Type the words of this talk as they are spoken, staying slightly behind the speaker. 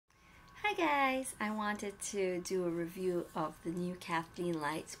Hi guys, I wanted to do a review of the new Kathleen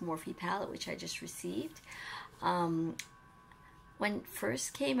Lights Morphe palette, which I just received. When it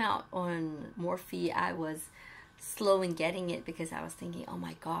first came out on Morphe, I was slow in getting it because I was thinking, oh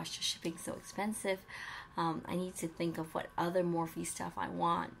my gosh, the shipping's so expensive. I need to think of what other Morphe stuff I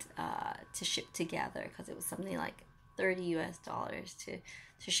want to ship together, because it was something like $30 US to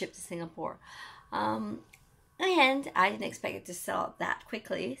ship to Singapore. And I didn't expect it to sell out that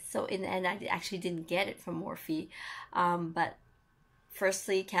quickly. So in the end, I actually didn't get it from Morphe. But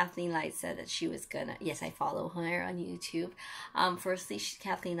firstly, Kathleen Lights said that she was gonna, yes, I follow her on YouTube.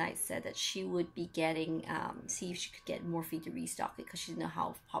 Kathleen Lights said that she would be getting, see if she could get Morphe to restock it, because she didn't know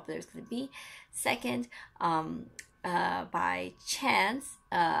how popular it's gonna be. Second, by chance,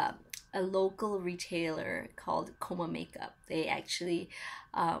 a local retailer called Coma Makeup, they actually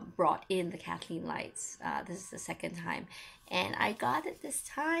brought in the Kathleen Lights. This is the second time, and I got it this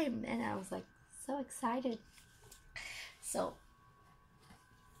time, and I was like so excited. So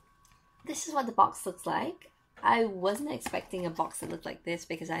this is what the box looks like. I wasn't expecting a box that looked like this,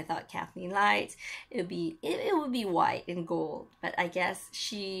 because I thought Kathleen Lights, it would be white and gold, but I guess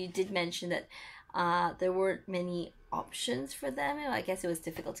she did mention that there weren't many options for them. I guess it was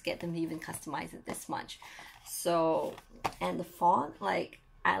difficult to get them to even customize it this much. So, and the font, like,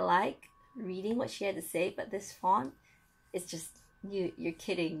 I like reading what she had to say, but this font is just, you're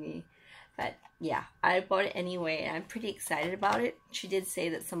kidding me. But yeah, I bought it anyway, and I'm pretty excited about it. She did say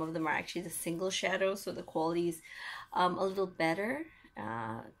that some of them are actually the single shadows, so the quality's a little better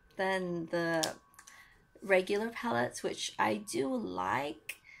than the regular palettes, which I do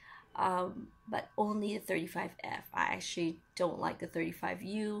like. But only the 35F. I actually don't like the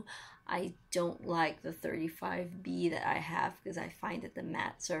 35U. I don't like the 35B that I have, because I find that the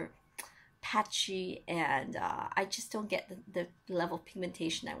mattes are patchy, and I just don't get the level of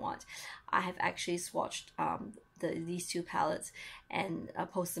pigmentation I want. I have actually swatched these two palettes and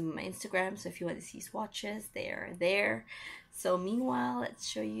posted them on my Instagram, so if you want to see swatches, they're there. So meanwhile, let's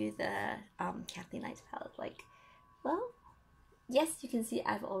show you the Kathleen Lights palette. Like, well, yes, you can see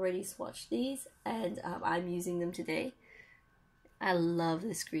I've already swatched these, and I'm using them today. I love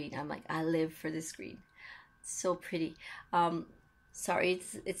this green. I'm like, I live for this green. It's so pretty. Sorry,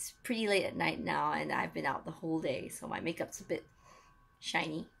 it's pretty late at night now, and I've been out the whole day, so my makeup's a bit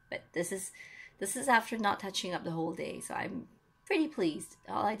shiny. But this is after not touching up the whole day, so I'm pretty pleased.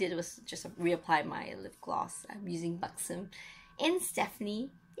 All I did was just reapply my lip gloss. I'm using Buxom in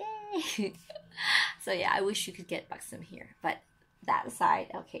Stephanie. Yay! So yeah, I wish you could get Buxom here, but that aside,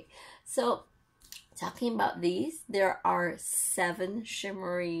 okay, so talking about these, there are 7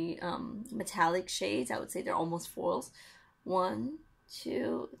 shimmery metallic shades. I would say they're almost foils. 1,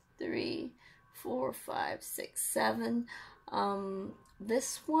 2, 3, 4, 5, 6, 7.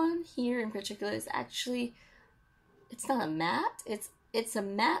 This one here in particular is actually, it's not a matte, it's a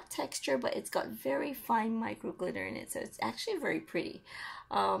matte texture, but it's got very fine micro glitter in it, so it's actually very pretty.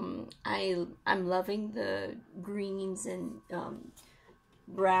 I'm loving the greens and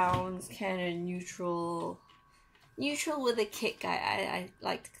browns, kind of neutral with a kick, I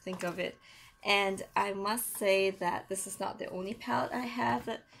like to think of it. And I must say that this is not the only palette I have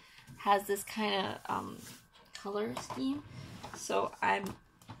that has this kind of color scheme. So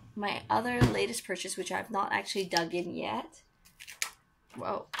my other latest purchase, which I've not actually dug in yet.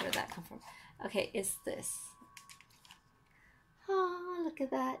 Whoa, where did that come from? Okay, is this. Oh, look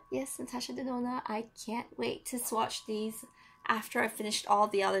at that. Yes, Natasha Denona. I can't wait to swatch these after I finished all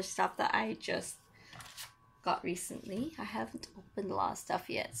the other stuff that I just got recently. I haven't opened a lot of stuff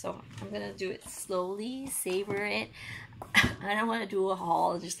yet, so I'm gonna do it slowly, savor it. I don't want to do a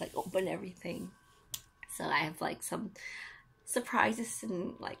haul and just like open everything. So I have like some surprises,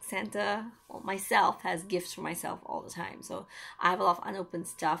 and like Santa, well, myself has gifts for myself all the time, so I have a lot of unopened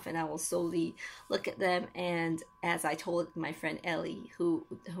stuff, and I will slowly look at them. And as I told my friend Ellie, who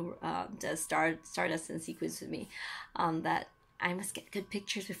does Stardust and Sequins with me, that I must get good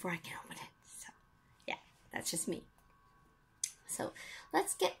pictures before I can open it. So yeah, that's just me. So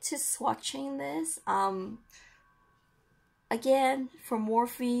let's get to swatching this. Again, for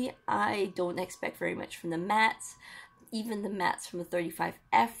Morphe, I don't expect very much from the mattes. Even the mattes from the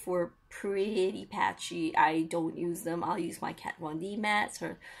 35F were pretty patchy. I don't use them. I'll use my Kat Von D mattes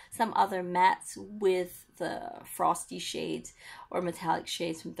or some other mattes with the frosty shades or metallic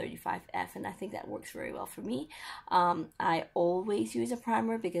shades from 35F, and I think that works very well for me. I always use a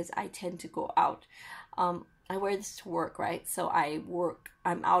primer because I tend to go out. I wear this to work, right? So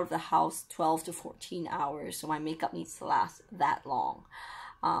I'm out of the house 12 to 14 hours, so my makeup needs to last that long.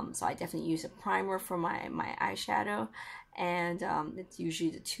 So I definitely use a primer for my eyeshadow, and it's usually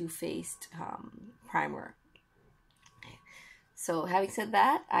the Too Faced primer. So having said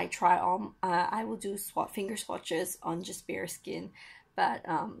that, I try all. I will do finger swatches on just bare skin, but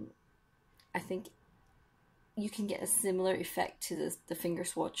I think you can get a similar effect to the finger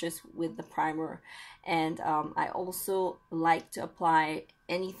swatches with the primer. And I also like to apply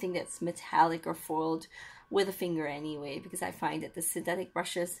anything that's metallic or foiled with a finger anyway, because I find that the synthetic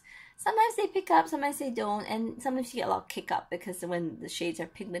brushes, sometimes they pick up, sometimes they don't, and sometimes you get a lot of kick up because when the shades are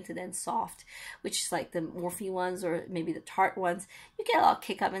pigmented and soft, which is like the Morphe ones or maybe the Tarte ones, you get a lot of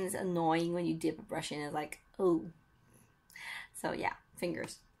kick up and it's annoying when you dip a brush in. It's like, oh. So yeah,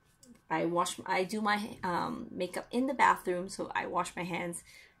 fingers. I do my makeup in the bathroom, so I wash my hands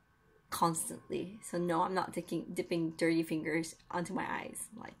constantly. So no, I'm not dipping dirty fingers onto my eyes.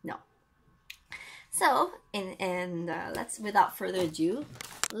 Like, no. So, let's, without further ado,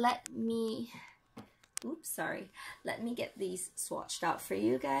 let me get these swatched out for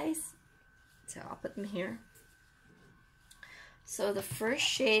you guys. So I'll put them here. So the first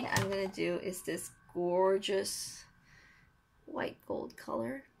shade I'm going to do is this gorgeous white gold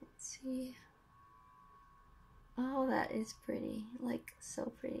color. Let's see. Oh, that is pretty. Like,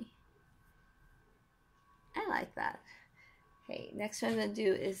 so pretty. I like that. Okay, next one I'm going to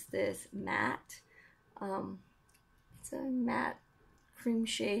do is this matte. It's a matte cream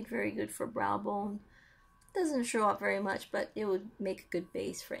shade, very good for brow bone. Doesn't show up very much, but it would make a good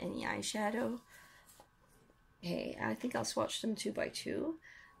base for any eyeshadow. Okay, I think I'll swatch them 2 by 2.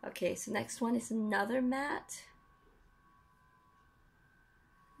 Okay, so next one is another matte.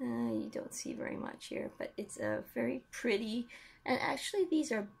 You don't see very much here, but it's a very pretty, and actually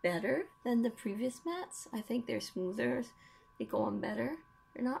these are better than the previous mattes. I think they're smoother, they go on better.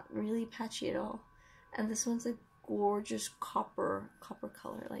 They're not really patchy at all. And this one's a gorgeous copper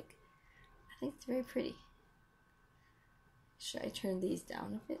color. Like, I think it's very pretty. Should I turn these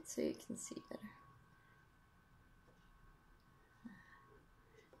down a bit so you can see better?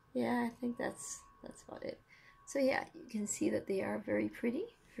 Yeah, I think that's about it. So yeah, you can see that they are very pretty,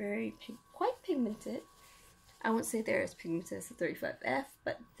 quite pigmented. I won't say they're as pigmented as the 35F,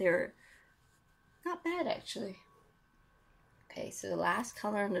 but they're not bad actually. Okay, so the last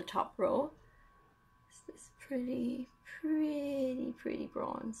color in the top row is this pretty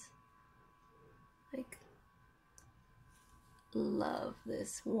bronze. Like, love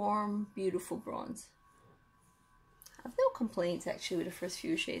this warm, beautiful bronze. I have no complaints actually with the first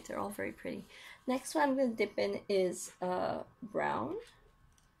few shades. They're all very pretty. Next one I'm going to dip in is brown.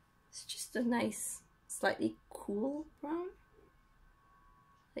 It's just a nice, slightly cool brown.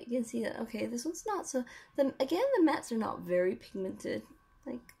 But you can see that, okay, this one's not so... Again, the mattes are not very pigmented.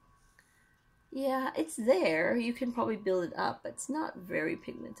 Like, yeah, it's there. You can probably build it up, but it's not very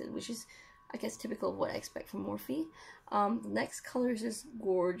pigmented, which is, I guess, typical of what I expect from Morphe. The next color is this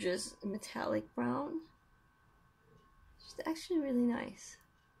gorgeous metallic brown. It's actually really nice.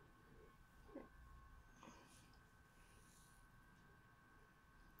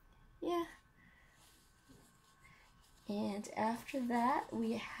 Yeah. And after that,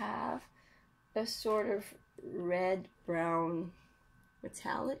 we have a sort of red-brown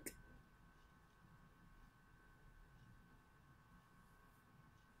metallic.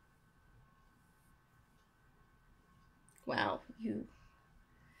 Wow, you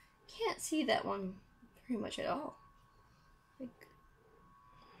can't see that one very much at all. Like,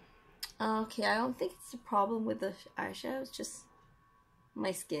 okay, I don't think it's a problem with the eyeshadow, it's just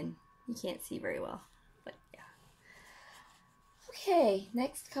my skin. You can't see very well, but yeah. Okay,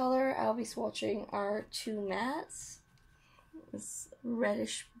 next color I'll be swatching are 2 mattes. This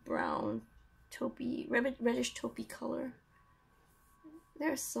reddish brown taupey, reddish taupey color.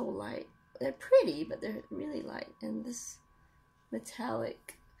 They're so light. They're pretty, but they're really light. And this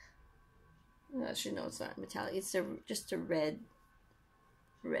metallic, actually no, it's not metallic. It's just a red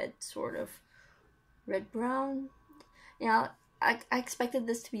sort of red brown. Now I expected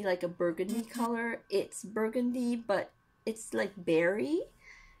this to be like a burgundy color. It's burgundy, but it's like berry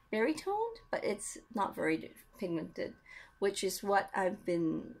toned, but it's not very pigmented, which is what I've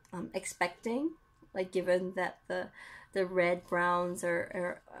been expecting. Like, given that the red browns that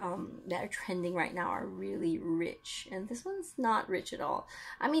are trending right now are really rich, and this one's not rich at all.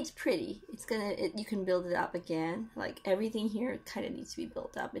 I mean, it's pretty. You can build it up again. Like, everything here kind of needs to be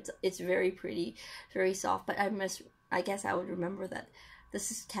built up. It's very pretty, very soft. But I guess I would remember that this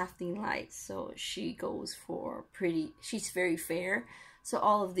is Kathleen Lights, so she goes for pretty. She's very fair, so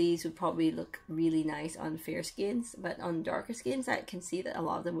all of these would probably look really nice on fair skins. But on darker skins, I can see that a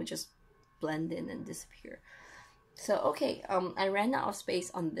lot of them would just blend in and disappear. So okay, I ran out of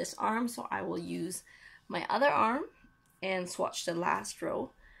space on this arm, so I will use my other arm and swatch the last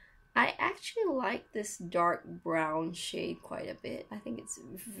row. I actually like this dark brown shade quite a bit. I think it's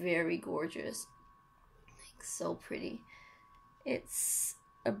very gorgeous. Like, so pretty. It's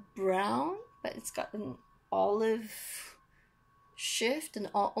a brown, but it's got an olive shift, an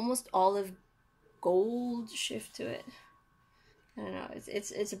almost olive gold shift to it. I don't know.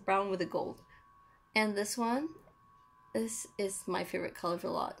 It's a brown with a gold. And this one, this is my favorite color of the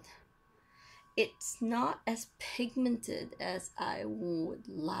lot. It's not as pigmented as I would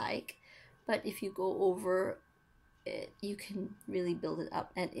like, but if you go over it, you can really build it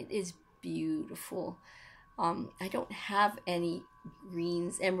up, and it is beautiful. I don't have any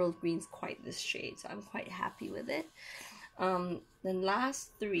greens, emerald greens quite this shade, so I'm quite happy with it. The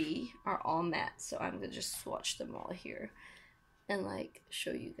last three are all matte, so I'm gonna just swatch them all here and like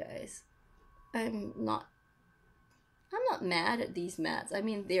show you guys. I'm not mad at these mattes. I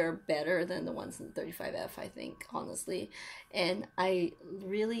mean, they are better than the ones in the 35F, I think, honestly. And I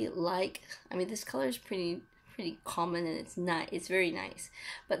really like, I mean, this color is pretty common, and it's nice. It's very nice.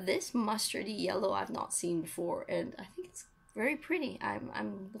 But this mustardy yellow I've not seen before, and I think it's very pretty.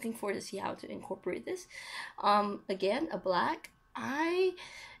 I'm looking forward to see how to incorporate this. Again, a black. I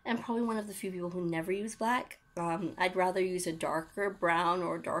am probably one of the few people who never use black. I'd rather use a darker brown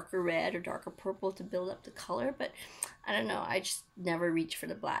or darker red or darker purple to build up the color, but I don't know, I just never reach for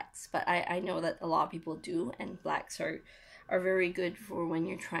the blacks. But I know that a lot of people do, and blacks are very good for when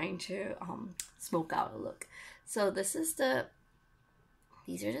you're trying to smoke out a look. So this is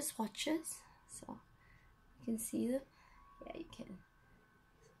these are the swatches, so you can see them. Yeah, you can.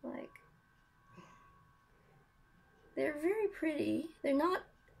 So, like, they're very pretty. They're not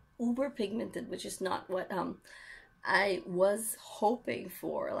uber pigmented, which is not what I was hoping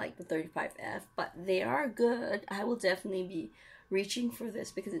for, like the 35F, but they are good. I will definitely be reaching for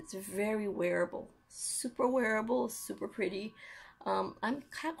this because it's very wearable, super pretty. I'm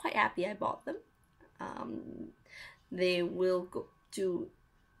quite happy I bought them. They will do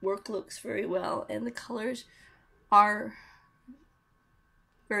work looks very well, and the colors are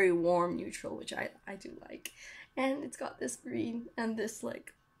very warm neutral, which I do like. And it's got this green and this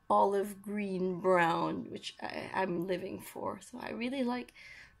like olive green brown, which I'm living for. So I really like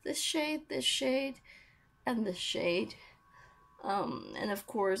this shade, and this shade. And of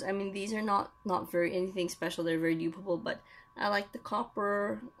course, I mean, these are not very anything special. They're very dupable, but I like the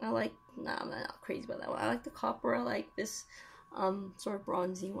copper. I'm not crazy about that one. I like the copper. I like this sort of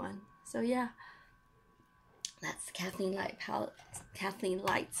bronzy one. So yeah, that's Kathleen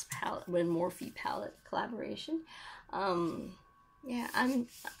Lights palette with Morphe palette collaboration. Yeah,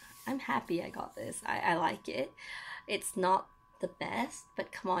 I'm happy I got this. I like it. It's not the best,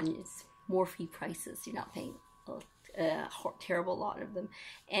 but come on, it's Morphe prices. You're not paying a terrible lot of them,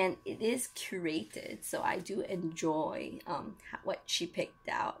 and it is curated, so I do enjoy what she picked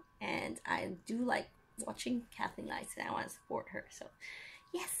out, and I do like watching Kathleen Lights, and I want to support her. So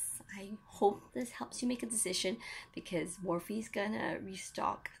yes, I hope this helps you make a decision, because Morphe's gonna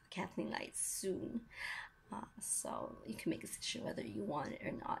restock Kathleen Lights soon. So you can make a decision whether you want it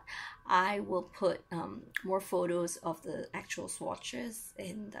or not. I will put more photos of the actual swatches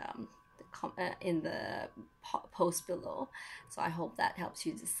in the post below. So I hope that helps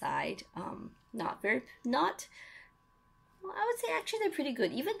you decide. Well, I would say actually they're pretty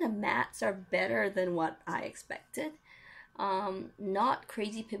good. Even the mattes are better than what I expected. Not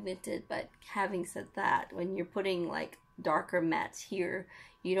crazy pigmented, but having said that, when you're putting like darker mattes here,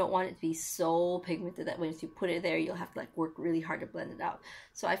 you don't want it to be so pigmented that once you put it there, you'll have to like work really hard to blend it out.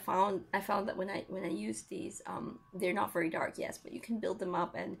 So I found that when I use these, they're not very dark, yes, but you can build them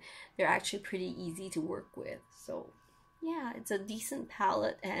up, and they're actually pretty easy to work with. So yeah, it's a decent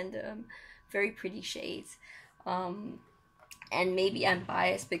palette, and very pretty shades. And maybe I'm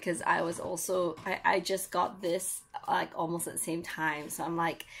biased because I just got this like almost at the same time, so I'm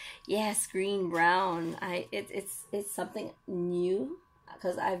like, yes, green brown. It's something new,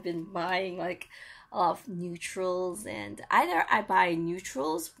 because I've been buying like a lot of neutrals, and either I buy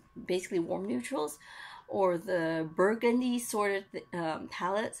neutrals, basically warm neutrals, or the burgundy sort of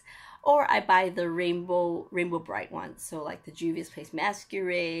palettes, or I buy the rainbow bright ones, so like the Juvia's Place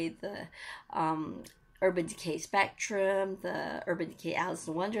Masquerade, the Urban Decay Spectrum, the Urban Decay Alice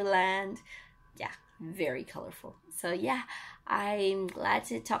in Wonderland. Yeah, very colorful. So yeah, I'm glad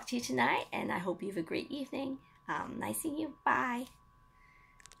to talk to you tonight, and I hope you have a great evening. Nice seeing you. Bye.